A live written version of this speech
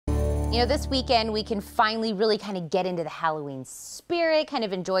You know, this weekend we can finally really kind of get into the Halloween spirit, kind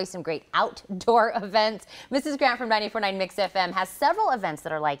of enjoy some great outdoor events. Mrs. Grant from 94.9 Mix FM has several events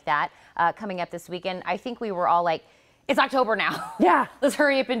that are like that coming up this weekend. I think we were all like, it's October now. Yeah. Let's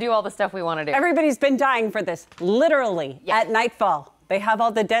hurry up and do all the stuff we want to do. Everybody's been dying for this, literally, at Nightfall. They have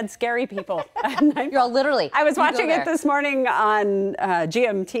all the dead, scary people at Nightfall. You're all literally. I was watching it this morning on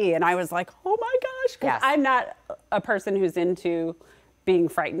GMT, and I was like, oh my gosh, 'cause I'm not a person who's into being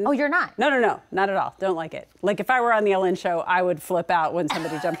frightened. Oh, you're not? No, not at all. Don't like it. Like if I were on the Ellen show, I would flip out when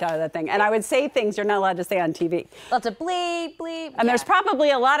somebody jumped out of that thing. And I would say things you're not allowed to say on TV. Lots of bleep, bleep. And there's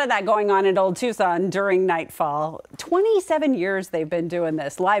probably a lot of that going on at Old Tucson during Nightfall. 27 years they've been doing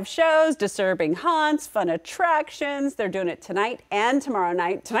this. Live shows, disturbing haunts, fun attractions. They're doing it tonight and tomorrow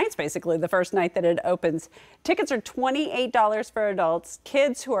night. Tonight's basically the first night that it opens. Tickets are $28 for adults.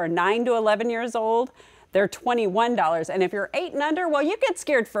 Kids who are 9 to 11 years old, they're $21. And if you're 8 and under, well, you get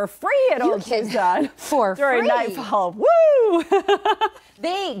scared for free at Old Tucson. For during free. Nightfall. Woo!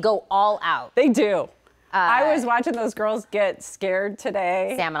 They go all out. They do. I was watching those girls get scared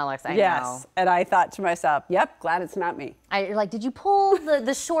today. Sam and Alex, I know. Yes. And I thought to myself, yep, glad it's not me. You're like, did you pull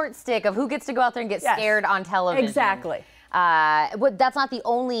the short stick of who gets to go out there and get scared on television? Exactly. That's not the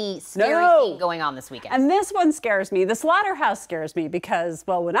only scary thing going on this weekend. And this one scares me. The Slaughterhouse scares me because,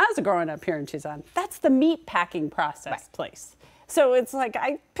 well, when I was growing up here in Tucson, that's the meat packing process place. So it's like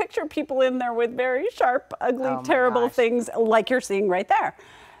I picture people in there with very sharp, ugly, terrible things like you're seeing right there.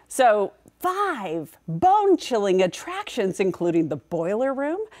 So 5 bone-chilling attractions, including the Boiler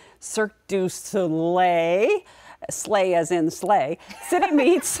Room, Cirque du Soleil, sleigh as in sleigh, City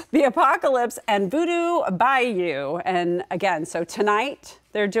Meets, The Apocalypse, and Voodoo Bayou. And again, so tonight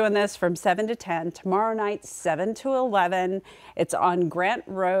they're doing this from 7 to 10. Tomorrow night, 7 to 11. It's on Grant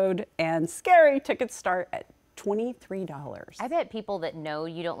Road, and scary tickets start at $23. I bet people that know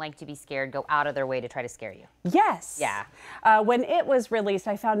you don't like to be scared go out of their way to try to scare you. Yes. Yeah. When it was released,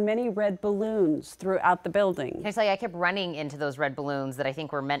 I found many red balloons throughout the building. Can I tell you, I kept running into those red balloons that I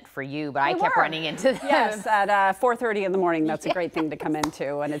think were meant for you, but I kept running into them. Yes, at 4:30 in the morning. That's a great thing to come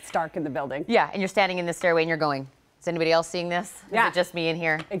into, and it's dark in the building. Yeah, and you're standing in the stairway and you're going, is anybody else seeing this? Is it just me in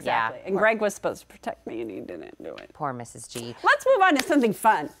here? Exactly. Yeah. And Greg was supposed to protect me, and he didn't do it. Poor Mrs. G. Let's move on to something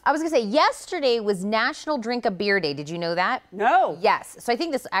fun. I was going to say, yesterday was National Drink a Beer Day. Did you know that? No. Yes. So I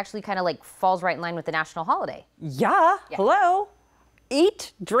think this actually kind of like falls right in line with the national holiday. Yeah. Hello.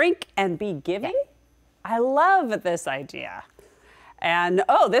 Eat, drink, and be giving. Yeah. I love this idea. And,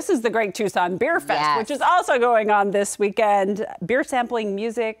 this is the Great Tucson Beer Fest, which is also going on this weekend. Beer sampling,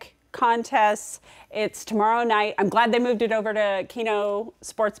 music, contests. It's tomorrow night. I'm glad they moved it over to Keno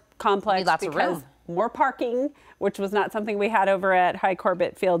Sports Complex because more parking, which was not something we had over at High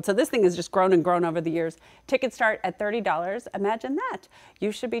Corbett Field. So this thing has just grown and grown over the years. Tickets start at $30. Imagine that.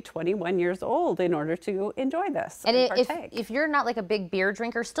 You should be 21 years old in order to enjoy this. And if you're not like a big beer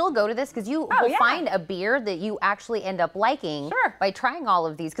drinker, still go to this because you will find a beer that you actually end up liking by trying all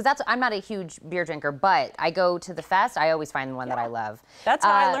of these. Because I'm not a huge beer drinker, but I go to the fest. I always find the one that I love. That's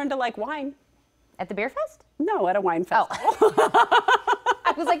how I learned to like wine. At the beer fest? No, at a wine festival.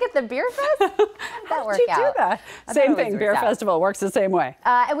 I was like, at the beer fest? How did you do that? Same thing, beer festival works the same way.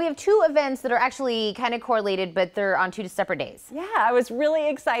 And we have 2 events that are actually kind of correlated, but they're on 2 separate days. Yeah, I was really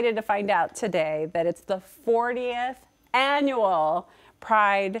excited to find out today that it's the 40th annual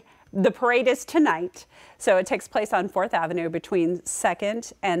Pride. The parade is tonight, so it takes place on 4th Avenue between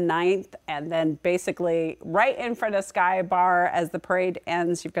 2nd and 9th, and then basically right in front of Sky Bar as the parade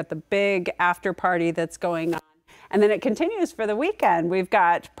ends, you've got the big after party that's going on. And then it continues for the weekend. We've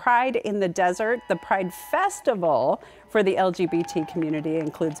got Pride in the Desert. The Pride Festival for the LGBT community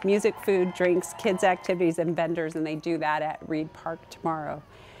includes music, food, drinks, kids' activities, and vendors, and they do that at Reed Park tomorrow.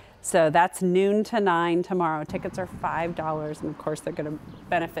 So that's noon to 9 tomorrow. Tickets are $5, and of course they're going to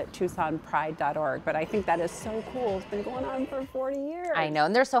benefit TucsonPride.org. But I think that is so cool. It's been going on for 40 years. I know,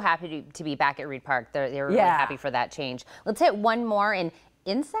 and they're so happy to be back at Reed Park. They're really happy for that change. Let's hit one more, an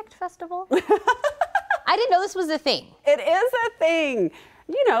insect festival. I didn't know this was a thing. It is a thing.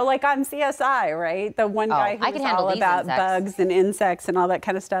 You know, like on CSI, right? The one guy who's all about bugs and insects and all that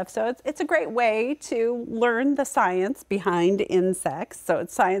kind of stuff. So it's a great way to learn the science behind insects. So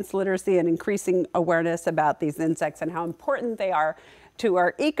it's science literacy and increasing awareness about these insects and how important they are to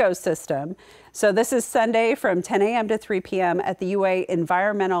our ecosystem. So this is Sunday from 10 a.m. to 3 p.m. at the UA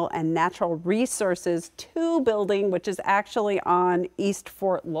Environmental and Natural Resources 2 building, which is actually on East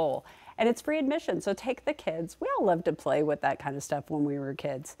Fort Lowell. And it's free admission, so take the kids. We all loved to play with that kind of stuff when we were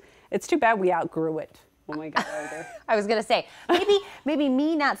kids. It's too bad we outgrew it. when we get older. I was gonna say, maybe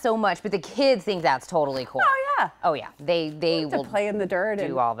me not so much, but the kids think that's totally cool. Oh yeah. Oh yeah, they will play in the dirt do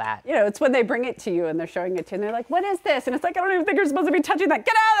and all that. You know, it's when they bring it to you and they're showing it to you and they're like, what is this? And it's like, I don't even think you're supposed to be touching that.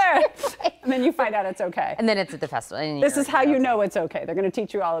 Get out of there. And then you find out it's okay. And then it's at the festival. And this is how you know it's okay. They're gonna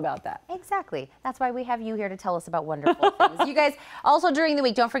teach you all about that. Exactly. That's why we have you here to tell us about wonderful things. You guys, also during the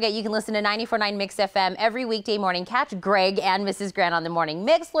week, don't forget you can listen to 94.9 Mix FM every weekday morning. Catch Greg and Mrs. Grant on the Morning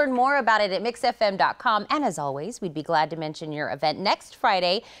Mix. Learn more about it at mixfm.com. And as always, we'd be glad to mention your event next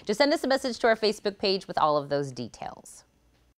Friday. Just send us a message to our Facebook page with all of those details.